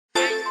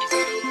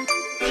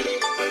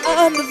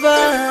I'm the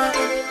vibes,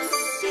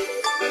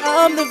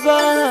 I'm the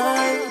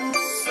vibes,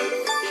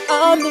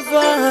 I'm the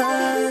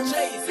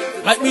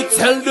vibes. Like me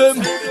tell them,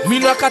 me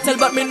no can tell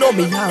but me know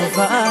me have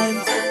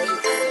vibes.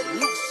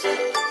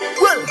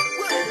 Well,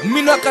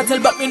 me no can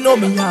tell but me know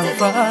me have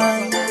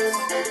vibes.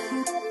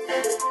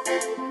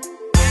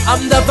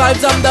 I'm the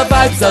vibes of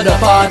the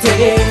party.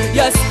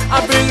 Yes,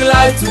 I bring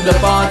life to the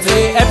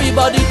party.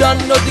 Everybody done,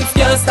 nothing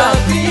can stop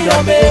me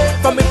on me.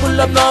 From me pull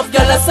up enough,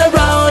 girl,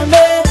 surround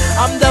me.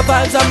 I'm the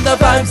vibes of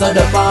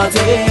the party.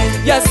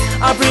 Yes,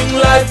 I bring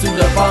life to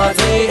the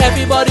party.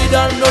 Everybody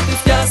done, nothing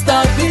can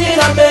stop me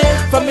on me.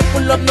 From me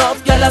pull up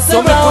enough, girl,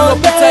 surround me. So me pull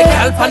up with a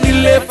gal on the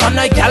left and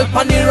a gal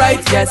on the right.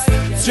 Yes,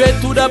 straight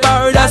to the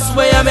bar, that's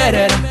where I'm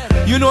headed.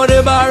 You know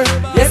the bar,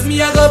 yes, me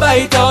I go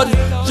bite out.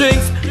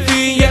 Drinks,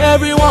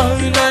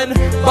 everyone and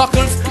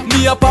buckles,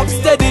 me a pop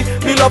steady.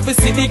 Me love to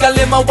see the gal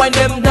them a wine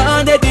them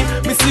down daddy.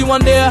 Me see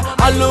one there,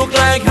 I look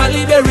like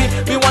Halle Berry.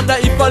 Me wonder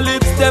if her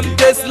lips them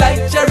taste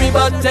like cherry.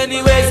 But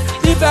anyways,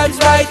 the vibes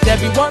right,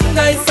 everyone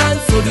nice and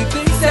so the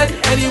things said.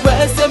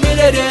 Anywhere, say me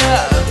there.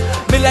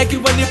 Me like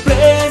it when the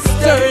place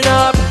turn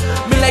up.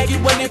 Me like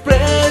it when the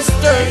place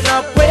turn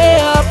up. Way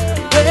up,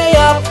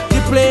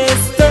 the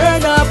place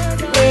turn up.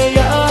 Way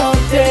up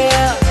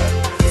there.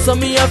 So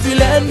me a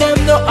feel and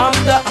them know I'm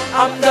the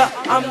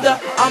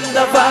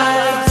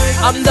vibes.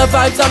 I'm the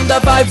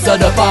vibes of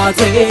the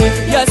party.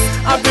 Yes,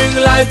 I bring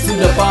life to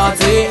the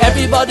party.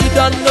 Everybody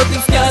done,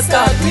 nothing can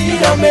stop me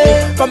on me.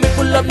 From me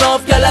pull up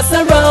enough, girl,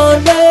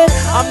 surround me.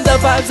 I'm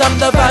the vibes of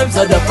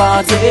the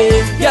party.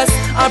 Yes,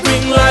 I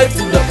bring life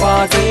to the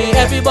party.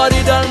 Everybody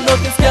done,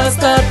 nothing can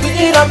stop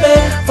me on me.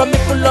 From me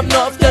pull up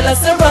enough, girl,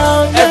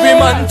 surround me. Every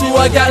man to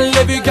a gal,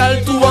 every gal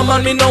to a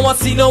man. Me no want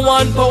see no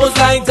one pose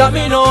like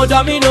domino.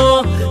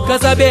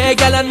 Cause I beg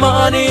gal and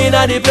money in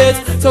the place.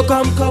 So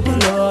come couple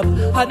up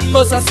and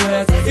bust a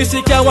sweat. If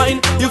she can wine,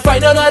 you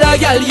find another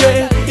gal,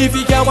 yeah. If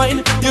he can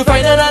wine, you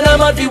find another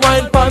man fi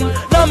wine pan.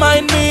 No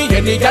mind me,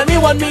 any gal me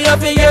want me a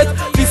forget.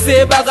 We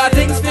say bag of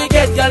things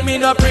forget, gal me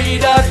no pre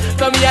that.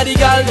 Come here the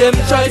gal them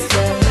choice,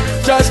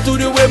 yeah. Just to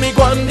the way me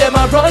go on them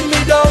a run me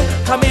down.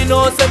 Come me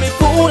know say me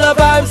full of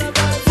vibes.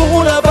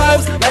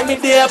 Like me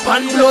there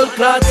pan blood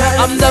clot time.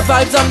 I'm the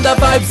vibes of the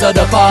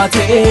party.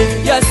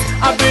 Yes,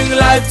 I bring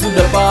life to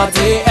the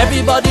party.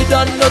 Everybody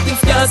done, nothing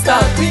can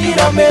stop me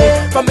on me.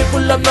 From me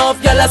pull up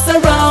enough, y'all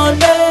surround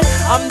me.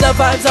 I'm the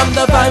vibes of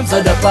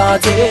the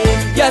party.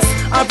 Yes,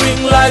 I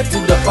bring life to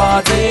the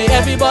party.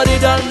 Everybody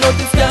done,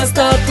 nothing can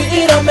stop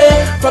me on me.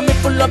 From me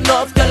pull up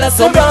enough, y'all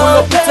surround me. So me pull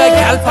up with a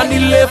gal on the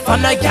left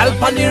and a gal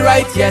on the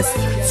right. Yes,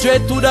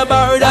 straight to the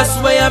bar, that's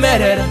where I'm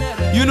headed.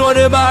 You know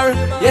the bar,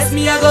 yes,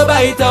 me I go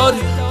bite out.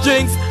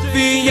 Drinks,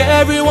 for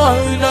everyone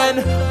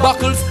and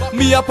buckles,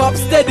 me a pop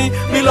steady.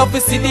 Me love to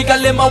see the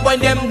gal them a wine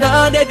them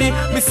down daddy.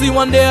 Me see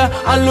one there,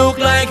 I look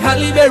like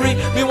Halle Berry.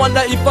 Me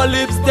wonder if her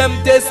lips them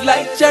taste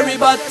like cherry.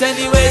 But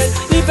anyways,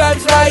 the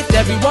vibes right,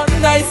 everyone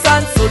nice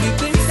and so the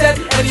things said.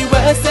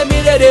 Anywhere, say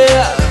me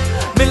there.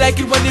 Me like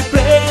it when the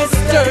place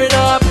turn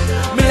up.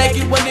 Me like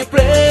it when the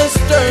place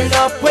turn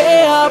up.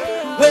 Way up,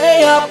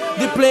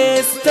 the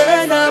place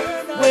turn up.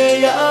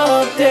 Way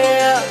up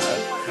there.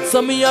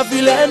 So me a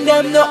feel and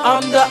them know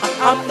I'm the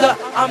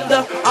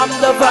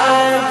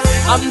vibes.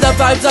 I'm the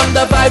vibes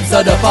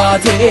of the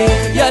party.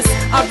 Yes,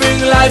 I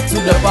bring life to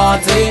the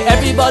party.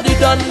 Everybody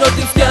done,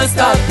 nothing can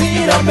stop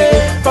me on me.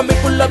 From me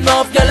pull up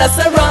enough, girl,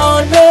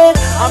 surround me.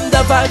 I'm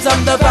the vibes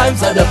of the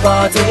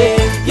party.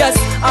 Yes,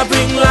 I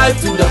bring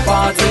life to the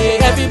party.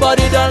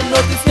 Everybody done,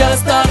 nothing can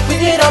stop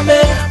me on me.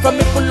 From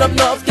me pull up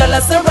enough, girl,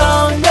 surround me.